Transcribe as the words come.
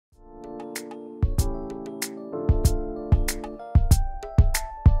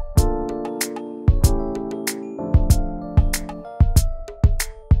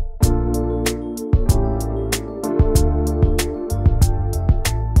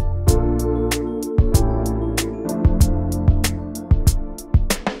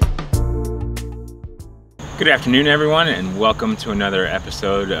Good afternoon, everyone, and welcome to another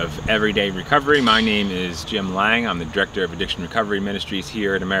episode of Everyday Recovery. My name is Jim Lang. I'm the Director of Addiction Recovery Ministries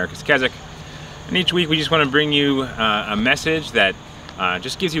here at America's Keswick. And each week we just want to bring you a message that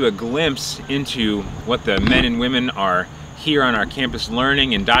just gives you a glimpse into what the men and women are here on our campus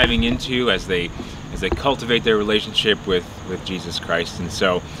learning and diving into as they cultivate their relationship with Jesus Christ. And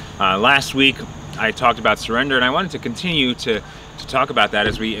so last week I talked about surrender, and I wanted to continue to talk about that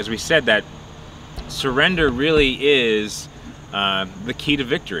as we said that surrender really is the key to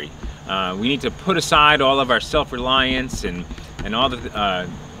victory. We need to put aside all of our self-reliance and all the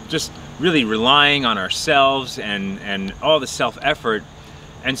just really relying on ourselves and all the self-effort,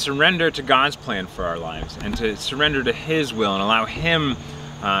 and surrender to God's plan for our lives, and to surrender to His will and allow Him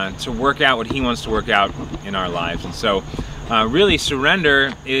to work out what He wants to work out in our lives. And so really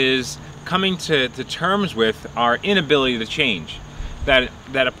surrender is coming to terms with our inability to change. That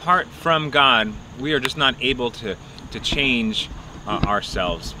apart from God, we are just not able to change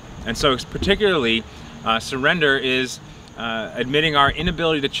ourselves. And so particularly surrender is admitting our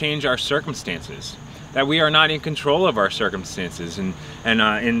inability to change our circumstances, that we are not in control of our circumstances. And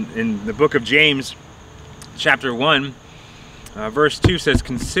in the book of James, chapter 1, verse 2 says,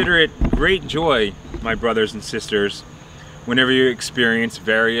 "Consider it great joy, my brothers and sisters, whenever you experience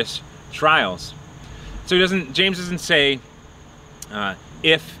various trials." So James doesn't say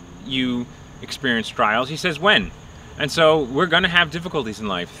if you experience trials, he says when. And so we're going to have difficulties in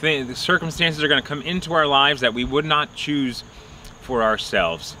life. The circumstances are going to come into our lives that we would not choose for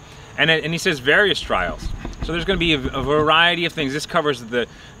ourselves. And he says various trials. So there's going to be a variety of things. This covers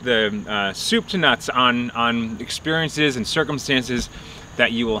the soup to nuts on experiences and circumstances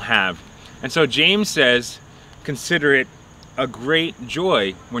that you will have. And so James says, consider it a great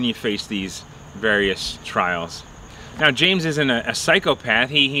joy when you face these various trials. Now, James isn't a psychopath.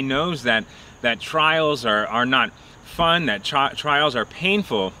 He knows that trials are not fun, that trials are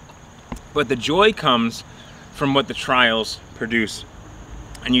painful, but the joy comes from what the trials produce.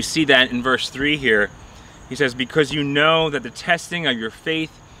 And you see that in verse 3 here. He says, "Because you know that the testing of your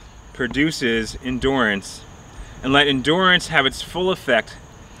faith produces endurance, and let endurance have its full effect,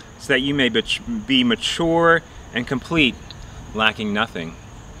 so that you may be mature and complete, lacking nothing."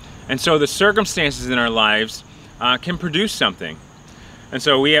 And so the circumstances in our lives can produce something. And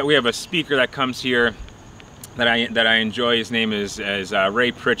so we have a speaker that comes here that I enjoy. His name is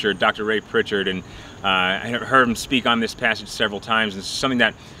Ray Pritchard, Dr. Ray Pritchard, and I heard him speak on this passage several times. And it's something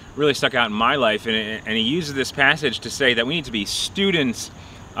that really stuck out in my life. And he uses this passage to say that we need to be students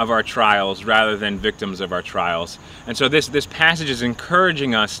of our trials rather than victims of our trials. And so this passage is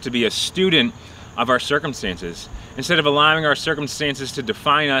encouraging us to be a student of our circumstances. Instead of allowing our circumstances to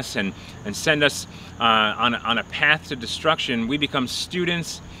define us and send us on a path to destruction, we become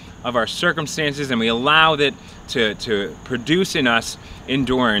students of our circumstances, and we allow it to produce in us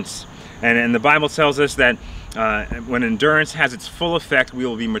endurance. And the Bible tells us that when endurance has its full effect, we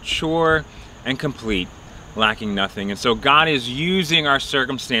will be mature and complete, lacking nothing. And so God is using our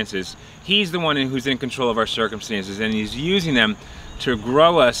circumstances. He's the one who's in control of our circumstances, and He's using them to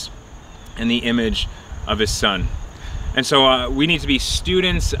grow us in the image of His Son. And so we need to be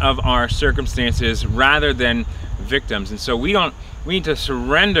students of our circumstances rather than victims. And so we need to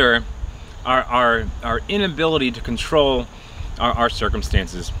surrender our inability to control our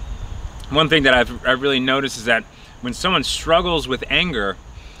circumstances. One thing that I've really noticed is that when someone struggles with anger,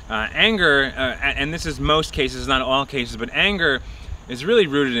 and this is most cases, not all cases, but anger is really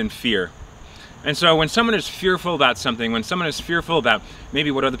rooted in fear. And so when someone is fearful about something, when someone is fearful about maybe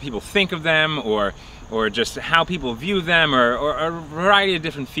what other people think of them, or just how people view them, or a variety of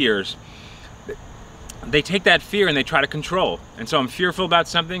different fears, they take that fear and they try to control. And so I'm fearful about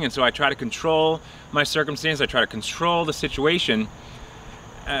something, and so I try to control my circumstance, I try to control the situation.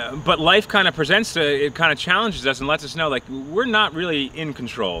 But life kind of it kind of challenges us and lets us know, like, we're not really in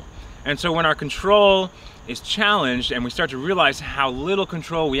control. And so when our control is challenged and we start to realize how little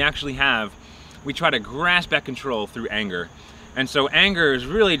control we actually have, we try to grasp that control through anger. And so anger is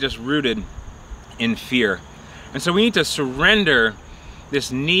really just rooted in fear. And so we need to surrender this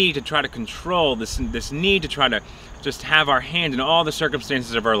need to try to control, this need to try to just have our hand in all the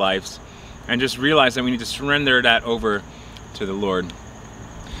circumstances of our lives, and just realize that we need to surrender that over to the Lord.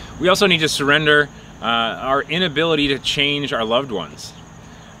 We also need to surrender our inability to change our loved ones.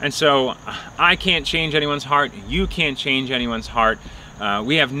 And so I can't change anyone's heart, you can't change anyone's heart.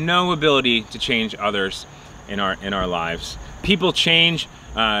 We have no ability to change others in our lives. People change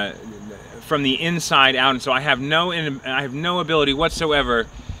from the inside out, and so I have no ability whatsoever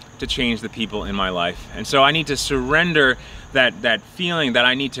to change the people in my life. And so I need to surrender that feeling that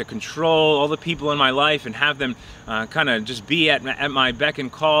I need to control all the people in my life and have them kind of just be at my beck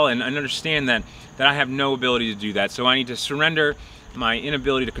and call, and understand that I have no ability to do that. So I need to surrender my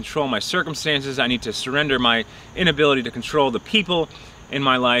inability to control my circumstances. I need to surrender my inability to control the people in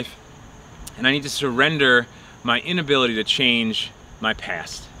my life. And I need to surrender my inability to change my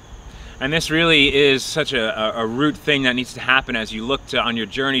past. And this really is such a root thing that needs to happen as you look on your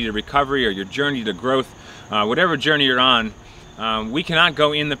journey to recovery or your journey to growth, whatever journey you're on. We cannot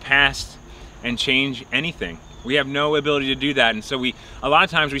go in the past and change anything. We have no ability to do that. And so a lot of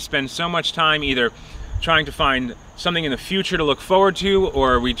times we spend so much time either trying to find something in the future to look forward to,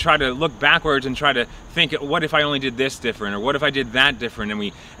 or we try to look backwards and try to think, what if I only did this different, or what if I did that different,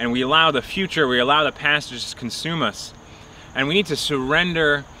 and we allow the future, we allow the past to just consume us. And we need to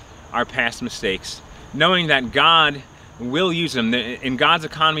surrender our past mistakes, knowing that God will use them. In God's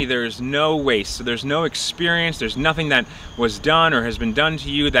economy, there is no waste. So there's no experience, there's nothing that was done or has been done to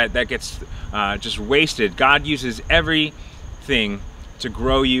you that gets just wasted. God uses everything to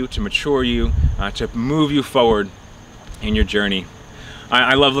grow you, to mature you, to move you forward in your journey.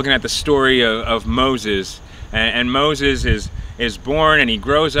 I love looking at the story of Moses. And Moses is born and he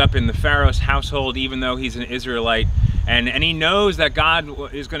grows up in the Pharaoh's household, even though he's an Israelite. And he knows that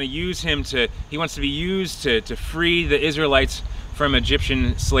God is going to use him he wants to be used to free the Israelites from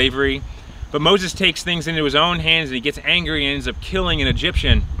Egyptian slavery. But Moses takes things into his own hands and he gets angry and ends up killing an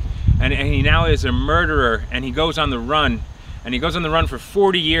Egyptian. And he now is a murderer, and he goes on the run. And he goes on the run for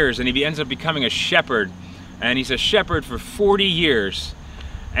 40 years, and he ends up becoming a shepherd. And he's a shepherd for 40 years.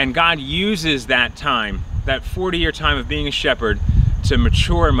 And God uses that time, that 40-year time of being a shepherd, to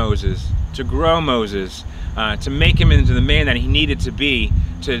mature Moses, to grow Moses, to make him into the man that he needed to be,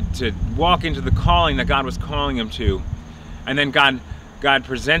 to walk into the calling that God was calling him to. And then God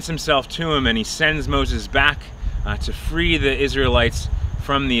presents himself to him, and he sends Moses back to free the Israelites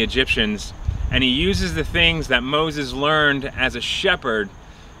from the Egyptians. And he uses the things that Moses learned as a shepherd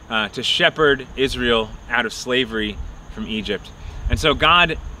to shepherd Israel out of slavery from Egypt. And so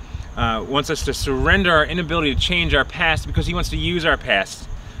God wants us to surrender our inability to change our past, because he wants to use our past.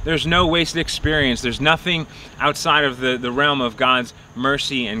 There's no wasted experience. There's nothing outside of the realm of God's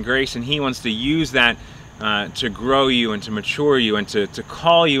mercy and grace, and he wants to use that to grow you and to mature you and to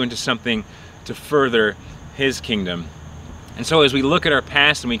call you into something to further his kingdom. And so as we look at our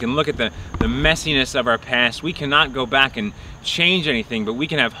past and we can look at the messiness of our past, we cannot go back and change anything, but we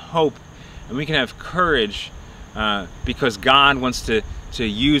can have hope and we can have courage because God wants to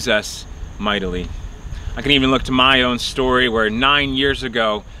use us mightily. I can even look to my own story where 9 years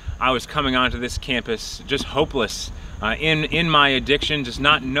ago I was coming onto this campus just hopeless in my addiction, just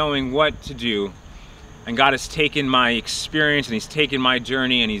not knowing what to do. And God has taken my experience and he's taken my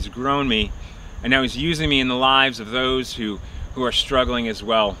journey and he's grown me. And now he's using me in the lives of those who are struggling as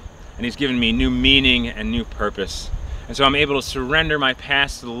well. And he's given me new meaning and new purpose. And so I'm able to surrender my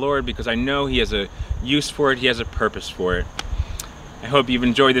past to the Lord because I know he has a use for it, he has a purpose for it. I hope you've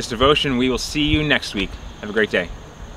enjoyed this devotion. We will see you next week. Have a great day.